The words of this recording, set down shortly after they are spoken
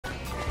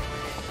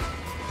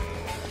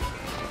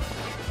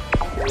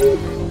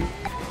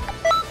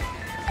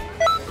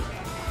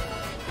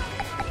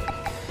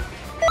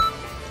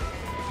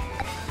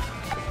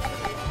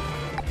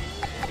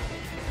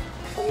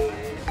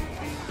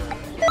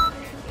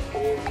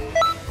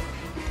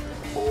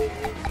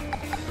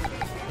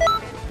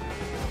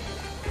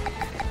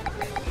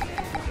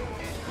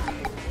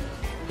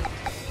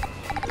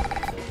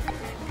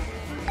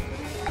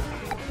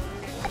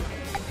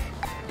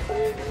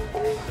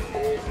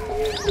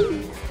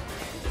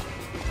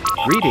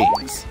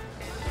Greetings.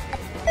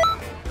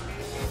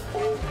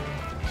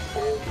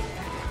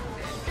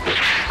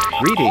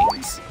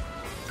 Greetings.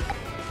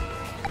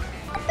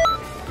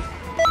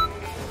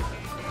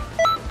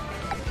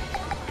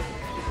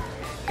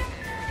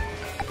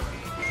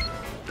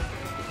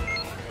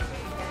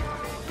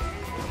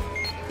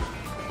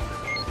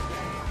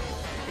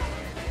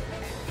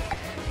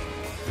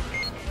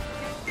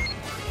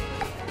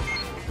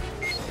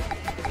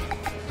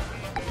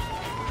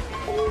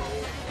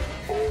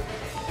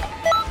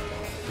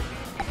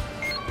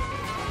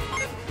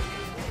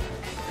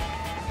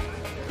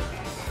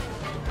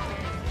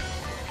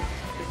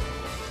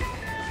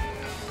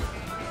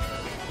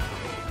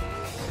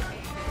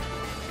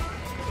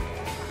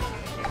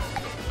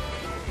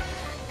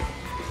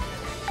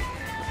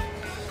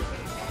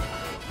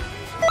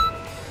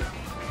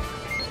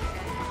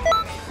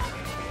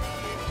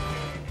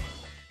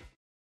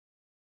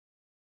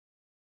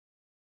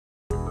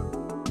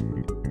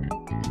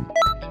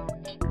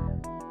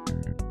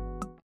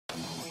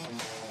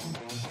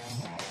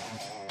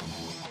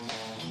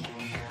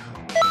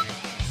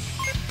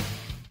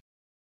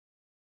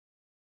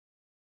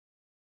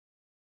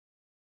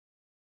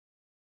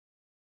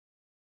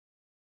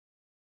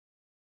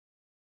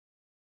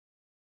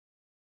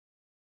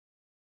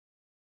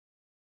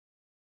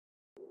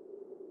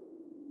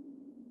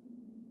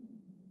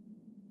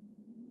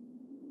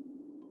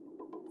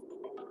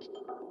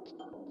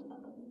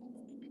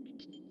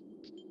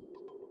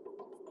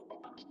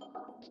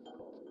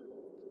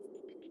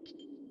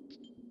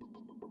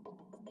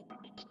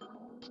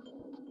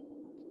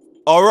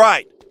 All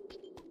right.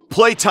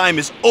 Playtime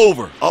is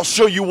over. I'll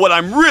show you what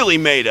I'm really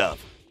made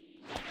of.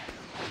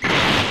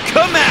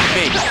 Come at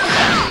me!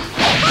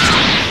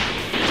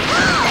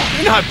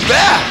 You're not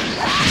bad!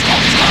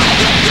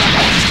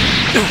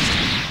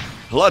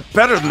 A lot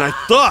better than I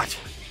thought.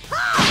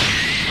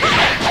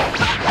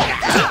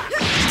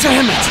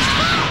 Damn it!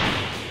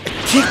 I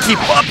can't keep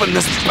up in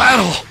this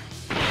battle.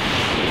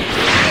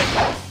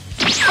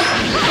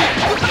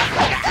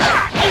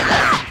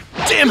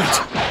 Damn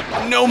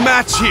it! No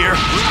match here.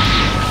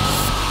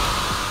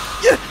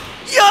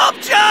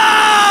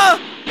 Yopcha!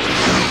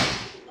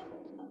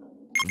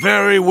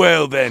 Very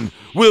well then.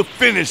 We'll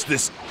finish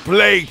this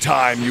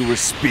playtime you were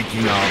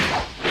speaking of.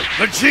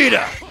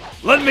 Vegeta,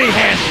 let me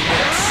handle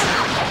this.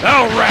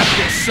 I'll wrap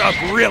this up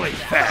really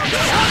fast.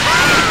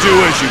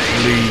 Do as you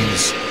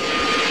please.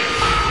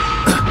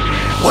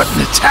 What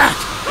an attack!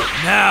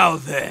 Now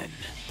then,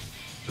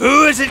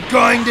 who is it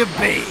going to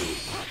be?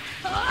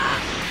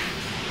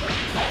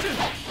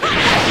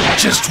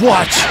 Just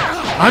watch.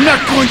 I'm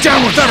not going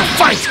down without a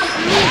fight.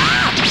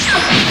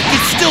 I can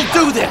still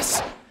do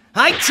this.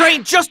 I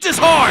train just as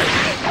hard.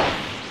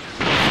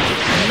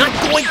 I'm not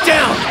going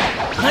down.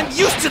 I'm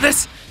used to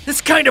this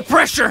kind of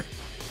pressure.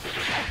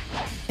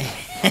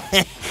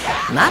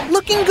 Not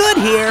looking good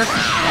here.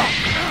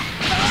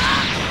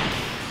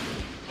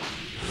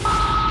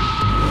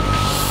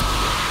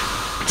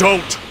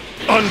 Don't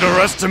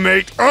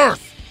underestimate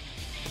Earth.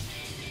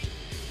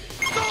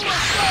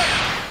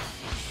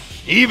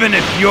 Even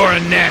if you're a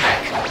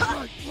Namek,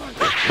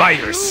 by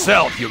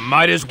yourself you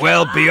might as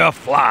well be a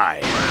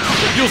fly.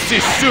 You'll see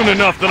soon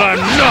enough that I'm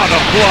not a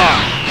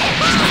fly.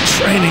 My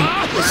training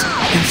was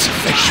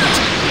insufficient.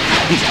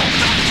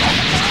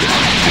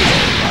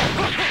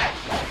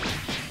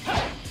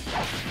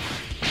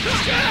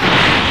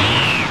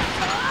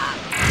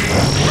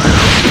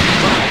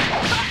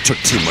 Took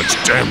too much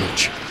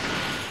damage.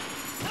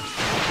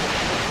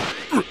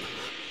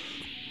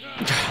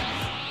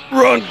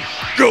 Run,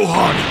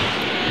 Gohan!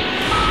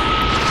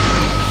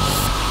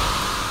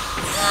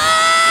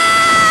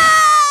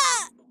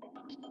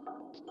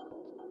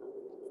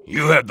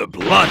 You have the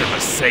blood of a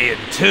Saiyan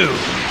too.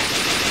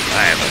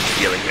 I have a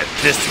feeling that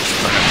this is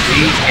gonna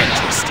be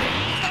interesting.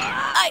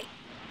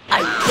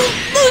 I will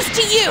lose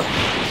to you!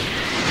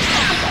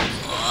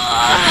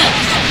 That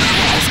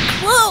was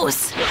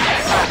close!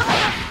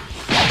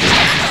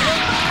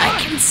 I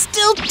can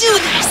still do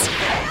this!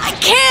 I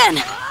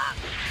can!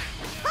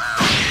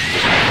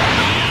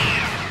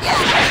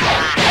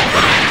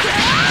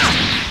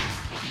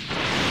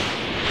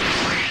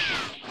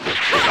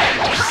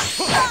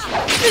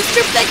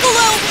 Mr.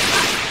 Piccolo!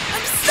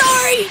 I'm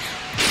sorry!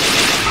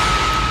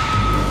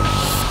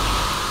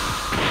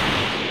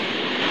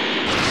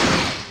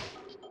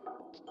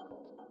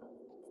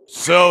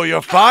 So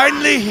you're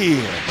finally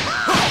here.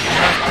 I'm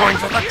not going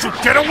to let you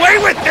get away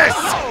with this!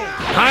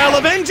 I'll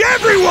avenge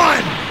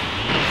everyone!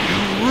 You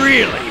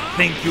really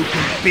think you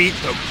can beat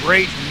the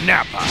great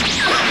Nappa?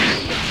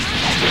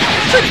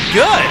 Pretty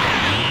good.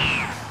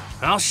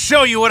 I'll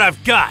show you what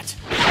I've got!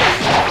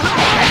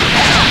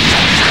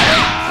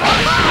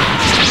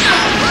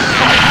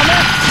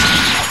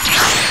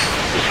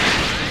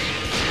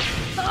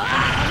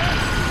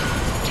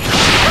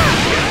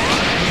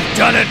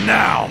 Done it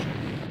now!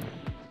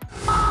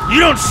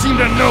 You don't seem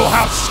to know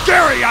how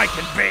scary I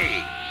can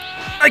be!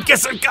 I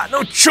guess I've got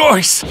no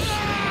choice!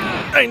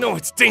 I know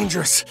it's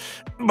dangerous,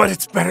 but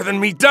it's better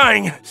than me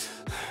dying.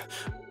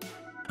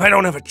 I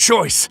don't have a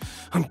choice.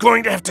 I'm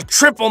going to have to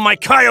triple my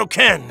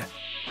Kaioken.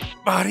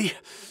 Body,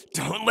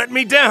 don't let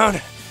me down.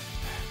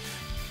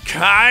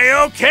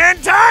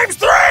 Kaioken times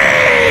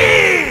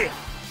 3!